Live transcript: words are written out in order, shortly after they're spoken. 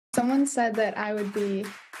Someone said that I would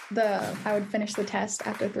finish the test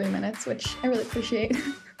after 3 minutes, which I really appreciate.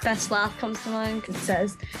 Best laugh comes to mind. It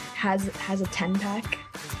says has a 10-pack.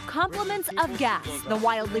 Compliments of Gas, the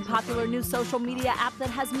wildly popular new social media app that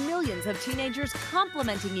has millions of teenagers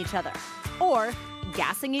complimenting each other or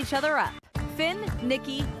gassing each other up. Finn,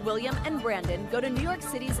 Nikki, William, and Brandon go to New York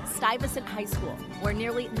City's Stuyvesant High School, where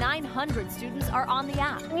nearly 900 students are on the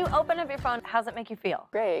app. When you open up your phone, how does it make you feel?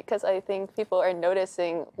 Great, because I think people are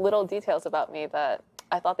noticing little details about me that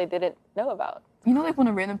I thought they didn't know about. You know, like when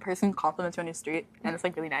a random person compliments you on your street, and it's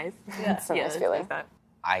like really nice. Yeah, it's a nice feeling. Like that.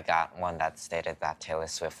 I got one that stated that Taylor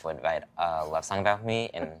Swift would write a love song about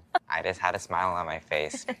me, and I just had a smile on my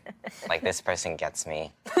face. Like, this person gets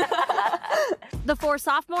me. The 4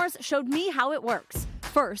 sophomores showed me how it works.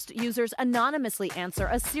 First, users anonymously answer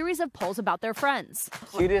a series of polls about their friends.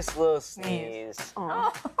 Cutest little sneeze.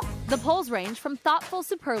 The polls range from thoughtful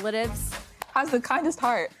superlatives Has the kindest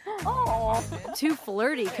heart. to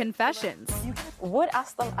flirty confessions. You would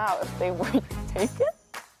ask them out if they weren't taken?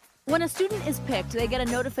 When a student is picked, they get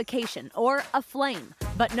a notification or a flame,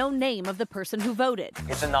 but no name of the person who voted.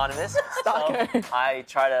 It's anonymous. Stalker. So I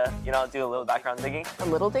try to, do a little background digging. A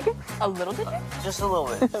little digging? A little bit? Just a little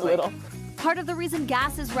bit. A little. Part of the reason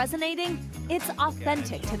Gas is resonating, it's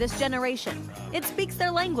authentic to this generation. It speaks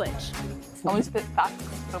their language. Always spit facts.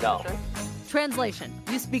 No. Translation,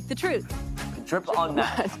 you speak the truth. Drip on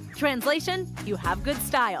that. Translation, you have good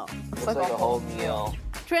style. It's like a whole meal.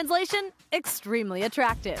 Translation, extremely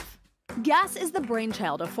attractive. Gas is the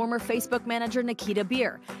brainchild of former Facebook manager Nikita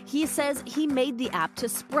Beer. He says he made the app to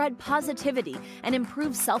spread positivity and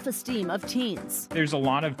improve self-esteem of teens. There's a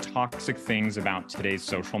lot of toxic things about today's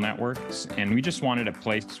social networks, and we just wanted a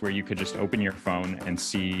place where you could just open your phone and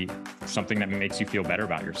see something that makes you feel better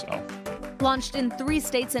about yourself. Launched in 3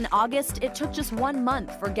 states in August, it took just 1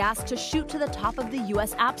 month for Gas to shoot to the top of the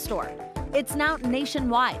U.S. App Store. It's now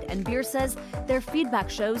nationwide, and Beer says their feedback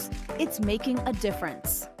shows it's making a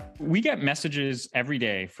difference. We get messages every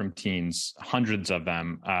day from teens, hundreds of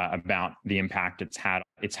them, about the impact it's had.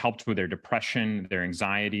 It's helped with their depression, their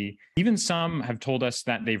anxiety. Even some have told us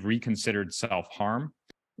that they've reconsidered self-harm.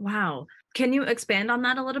 Wow. Can you expand on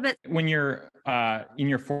that a little bit? When you're in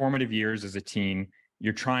your formative years as a teen,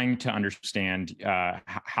 you're trying to understand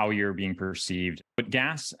how you're being perceived. What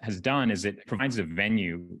Gas has done is it provides a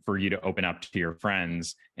venue for you to open up to your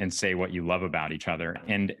friends and say what you love about each other.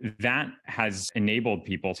 And that has enabled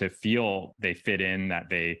people to feel they fit in, that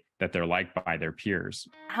they're liked by their peers.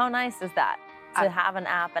 How nice is that to have an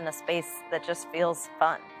app and a space that just feels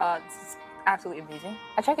fun? It's absolutely amazing.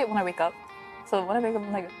 I check it when I wake up. So when I wake up,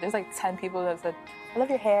 there's 10 people that said, I love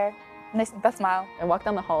your hair. Nice, best smile. I walk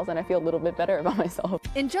down the halls and I feel a little bit better about myself.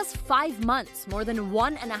 In just 5 months, more than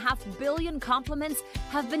 1.5 billion compliments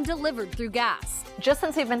have been delivered through Gas. Just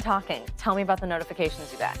since we've been talking, tell me about the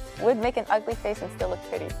notifications you got. Would make an ugly face and still look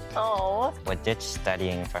pretty. Oh. Would ditch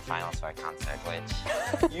studying for finals for a concert, which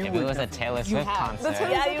if it was a Taylor Swift concert.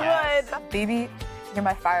 Yeah, you would. Baby, you're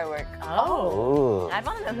my firework. Oh. Ooh. I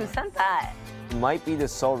want to know who sent that. Might be the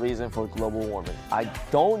sole reason for global warming. I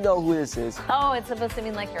don't know who this is. Oh, it's supposed to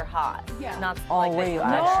mean like you're hot. Yeah. Not Oh, like wait,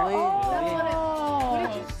 that. actually?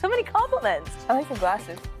 No. So many compliments. I like the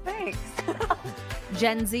glasses. Thanks.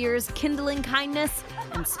 Gen Zers kindling kindness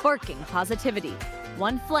and sparking positivity,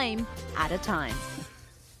 one flame at a time.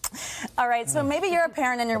 All right, so maybe you're a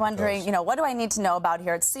parent and you're wondering, what do I need to know about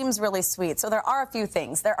here? It seems really sweet. So there are a few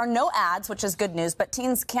things. There are no ads, which is good news, but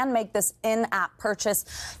teens can make this in-app purchase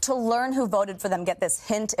to learn who voted for them, get this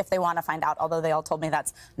hint if they want to find out, although they all told me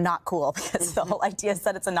that's not cool because the whole idea is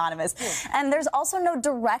that it's anonymous. And there's also no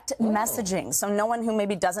direct messaging, so no one who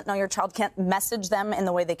maybe doesn't know your child can't message them in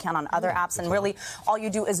the way they can on other apps, and really all you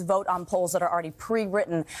do is vote on polls that are already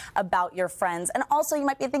pre-written about your friends. And also you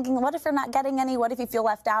might be thinking, what if you're not getting any? What if you feel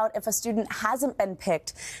left out? If a student hasn't been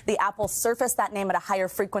picked, the app will surface that name at a higher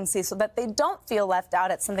frequency so that they don't feel left out.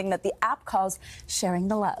 It's something that the app calls sharing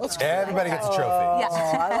the love. Everybody gets a trophy. Yeah.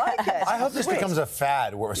 I like it. I hope this becomes a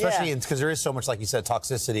fad, especially because there is so much, like you said,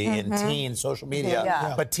 toxicity in teen social media.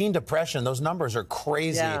 Yeah. But teen depression, those numbers are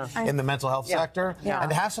crazy in the mental health sector. And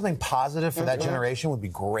to have something positive for that generation would be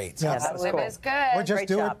great. Yeah, That's cool. Is good. Or just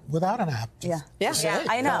do it without an app. Just say,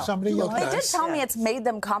 I know. Somebody They did tell me it's made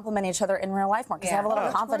them compliment each other in real life more because they have a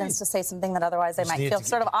little confidence to say something that otherwise they might feel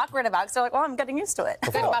sort of awkward about. So they're like, well, I'm getting used to it.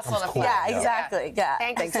 Good muscle to feel. Yeah, exactly. Yeah.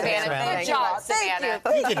 Thanks, Savannah. Good job, Savannah.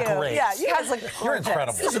 You did great. Yeah, you guys look You're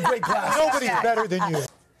incredible. This is a great class. Nobody's better than you.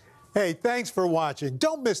 Hey, thanks for watching.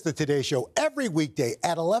 Don't miss the Today Show every weekday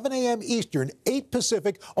at 11 a.m. Eastern, 8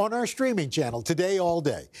 Pacific on our streaming channel, Today All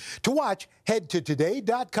Day. To watch, head to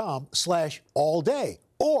today.com/allday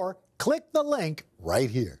or click the link right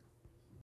here.